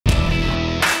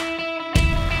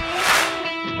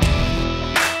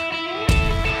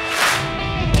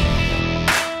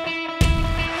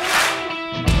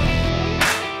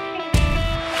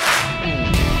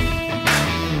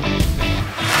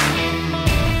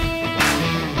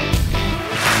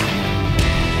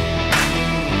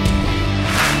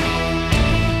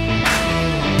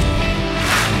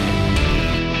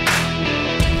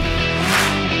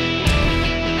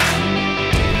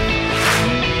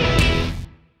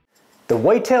The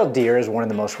white-tailed deer is one of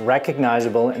the most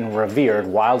recognizable and revered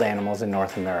wild animals in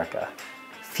North America.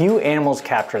 Few animals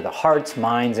capture the hearts,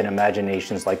 minds, and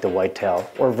imaginations like the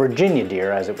whitetail, or Virginia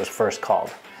deer as it was first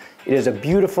called. It is a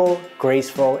beautiful,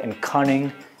 graceful, and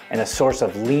cunning, and a source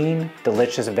of lean,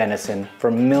 delicious venison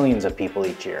for millions of people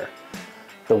each year.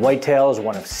 The whitetail is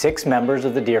one of 6 members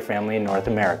of the deer family in North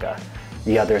America.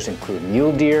 The others include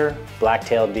mule deer,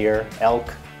 black-tailed deer,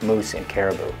 elk, moose, and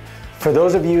caribou. For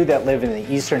those of you that live in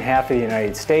the eastern half of the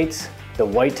United States, the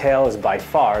whitetail is by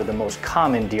far the most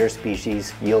common deer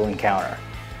species you'll encounter.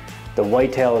 The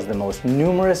whitetail is the most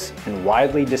numerous and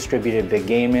widely distributed big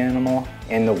game animal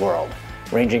in the world,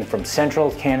 ranging from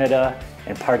central Canada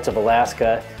and parts of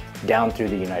Alaska down through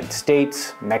the United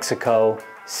States, Mexico,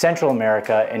 Central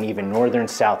America, and even northern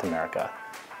South America.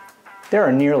 There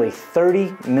are nearly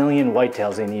 30 million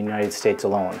whitetails in the United States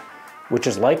alone, which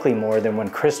is likely more than when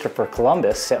Christopher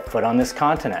Columbus set foot on this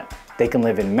continent. They can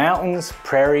live in mountains,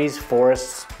 prairies,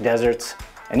 forests, deserts,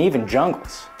 and even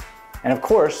jungles. And of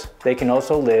course, they can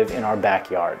also live in our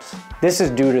backyards. This is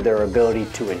due to their ability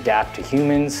to adapt to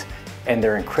humans and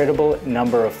their incredible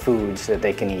number of foods that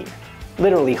they can eat.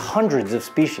 Literally hundreds of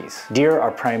species. Deer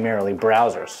are primarily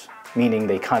browsers, meaning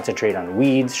they concentrate on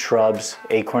weeds, shrubs,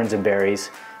 acorns, and berries,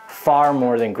 far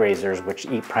more than grazers, which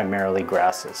eat primarily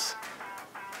grasses.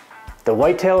 The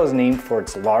whitetail is named for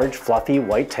its large, fluffy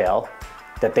white tail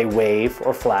that they wave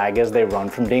or flag as they run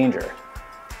from danger.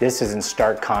 This is in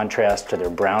stark contrast to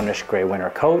their brownish gray winter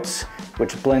coats,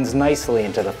 which blends nicely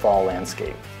into the fall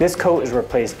landscape. This coat is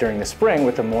replaced during the spring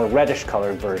with a more reddish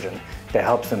colored version that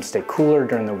helps them stay cooler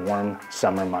during the warm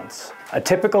summer months. A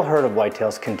typical herd of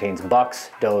whitetails contains bucks,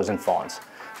 does, and fawns.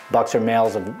 Bucks are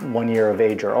males of 1 year of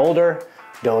age or older,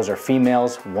 does are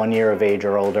females 1 year of age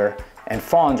or older, and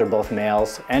fawns are both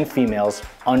males and females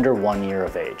under 1 year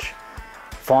of age.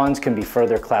 Fawns can be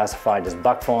further classified as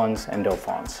buck fawns and doe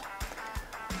fawns.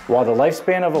 While the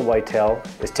lifespan of a whitetail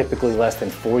is typically less than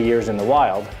 4 years in the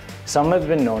wild, some have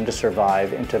been known to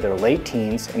survive into their late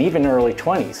teens and even early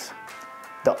 20s.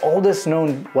 The oldest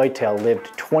known whitetail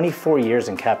lived 24 years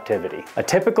in captivity. A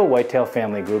typical whitetail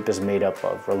family group is made up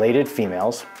of related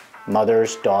females,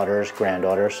 mothers, daughters,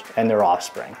 granddaughters, and their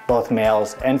offspring, both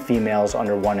males and females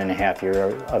under 1.5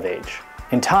 years of age.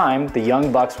 In time, the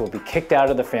young bucks will be kicked out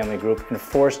of the family group and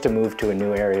forced to move to a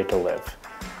new area to live.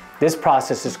 This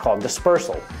process is called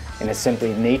dispersal, and is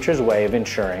simply nature's way of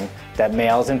ensuring that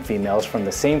males and females from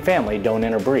the same family don't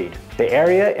interbreed. The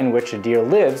area in which a deer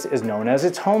lives is known as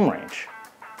its home range.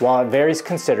 While it varies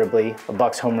considerably, a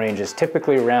buck's home range is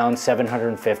typically around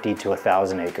 750 to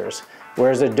 1,000 acres,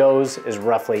 whereas a doe's is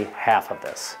roughly half of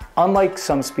this. Unlike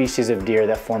some species of deer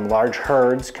that form large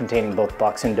herds containing both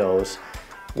bucks and does,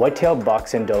 white-tailed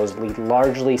bucks and does lead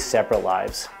largely separate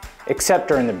lives, except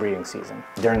during the breeding season.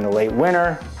 During the late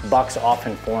winter, bucks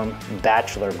often form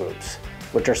bachelor groups,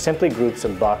 which are simply groups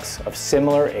of bucks of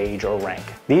similar age or rank.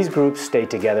 These groups stay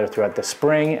together throughout the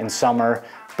spring and summer,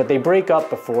 but they break up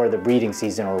before the breeding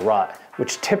season or rut,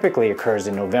 which typically occurs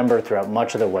in November throughout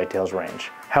much of the whitetail's range.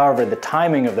 However, the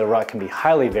timing of the rut can be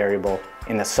highly variable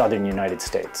in the southern United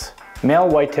States. Male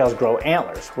whitetails grow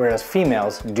antlers, whereas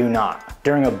females do not.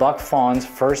 During a buck fawn's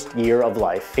first year of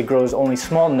life, it grows only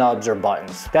small nubs or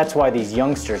buttons. That's why these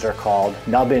youngsters are called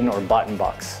nubbin or button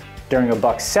bucks. During a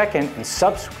buck's second and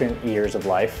subsequent years of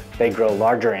life, they grow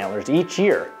larger antlers each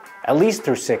year, at least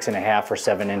through 6.5 or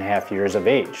 7.5 years of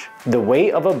age. The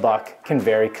weight of a buck can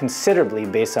vary considerably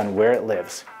based on where it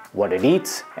lives, what it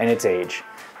eats, and its age,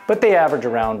 but they average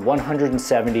around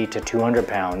 170 to 200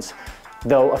 pounds,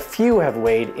 though a few have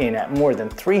weighed in at more than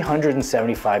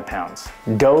 375 pounds.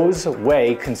 Does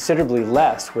weigh considerably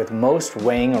less, with most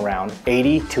weighing around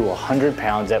 80 to 100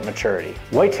 pounds at maturity.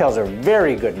 Whitetails are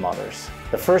very good mothers.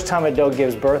 The first time a doe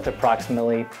gives birth,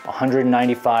 approximately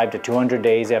 195 to 200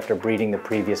 days after breeding the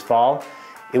previous fall,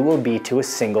 it will be to a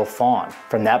single fawn.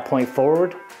 From that point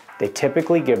forward, they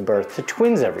typically give birth to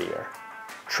twins every year.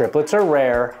 Triplets are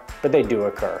rare, but they do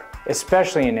occur,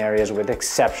 especially in areas with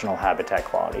exceptional habitat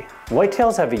quality.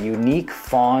 Whitetails have a unique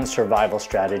fawn survival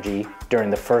strategy during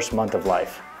the first month of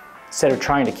life. Instead of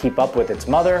trying to keep up with its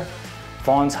mother,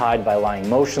 fawns hide by lying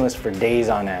motionless for days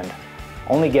on end,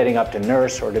 only getting up to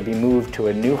nurse or to be moved to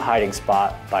a new hiding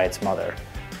spot by its mother.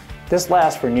 This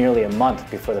lasts for nearly a month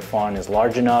before the fawn is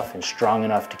large enough and strong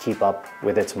enough to keep up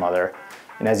with its mother.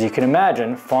 And as you can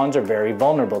imagine, fawns are very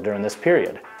vulnerable during this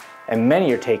period, and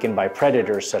many are taken by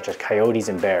predators such as coyotes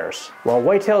and bears. While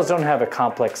whitetails don't have a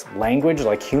complex language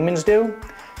like humans do,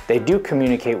 they do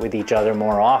communicate with each other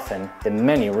more often than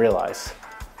many realize.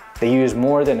 They use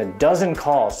more than a dozen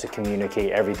calls to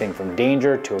communicate everything from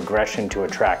danger to aggression to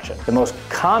attraction. The most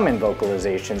common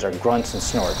vocalizations are grunts and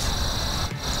snorts,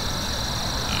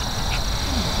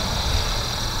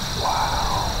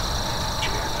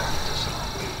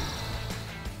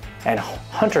 and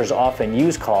hunters often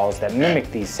use calls that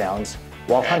mimic these sounds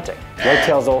while hunting.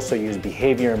 Whitetails also use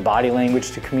behavior and body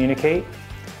language to communicate.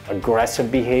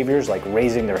 Aggressive behaviors like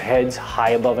raising their heads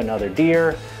high above another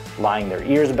deer, lying their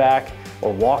ears back,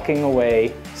 or walking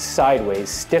away sideways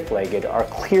stiff-legged are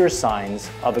clear signs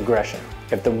of aggression.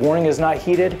 If the warning is not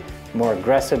heeded, more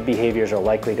aggressive behaviors are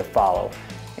likely to follow,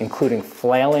 including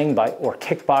flailing or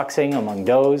kickboxing among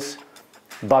does.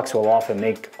 Bucks will often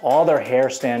make all their hair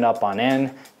stand up on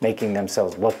end, making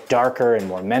themselves look darker and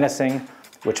more menacing,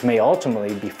 which may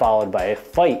ultimately be followed by a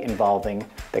fight involving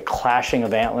the clashing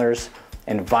of antlers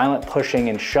and violent pushing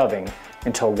and shoving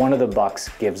until one of the bucks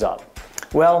gives up.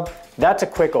 Well, that's a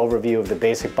quick overview of the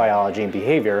basic biology and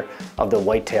behavior of the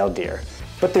white-tailed deer.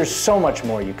 But there's so much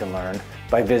more you can learn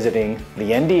by visiting the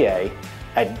NDA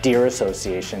at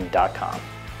deerassociation.com.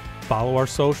 Follow our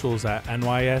socials at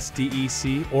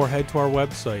NYSDEC or head to our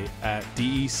website at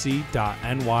dec.ny.gov.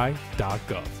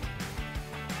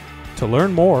 To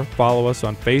learn more, follow us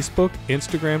on Facebook,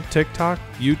 Instagram, TikTok,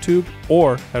 YouTube,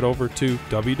 or head over to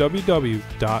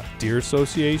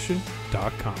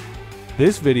www.deerassociation.com.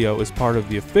 This video is part of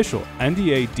the official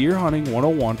NDA Deer Hunting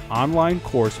 101 online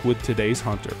course with Today's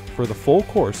Hunter. For the full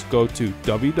course, go to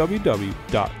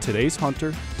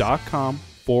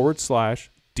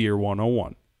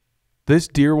www.todayshunter.com/Deer101. This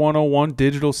Deer 101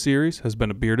 digital series has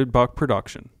been a Bearded Buck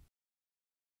production.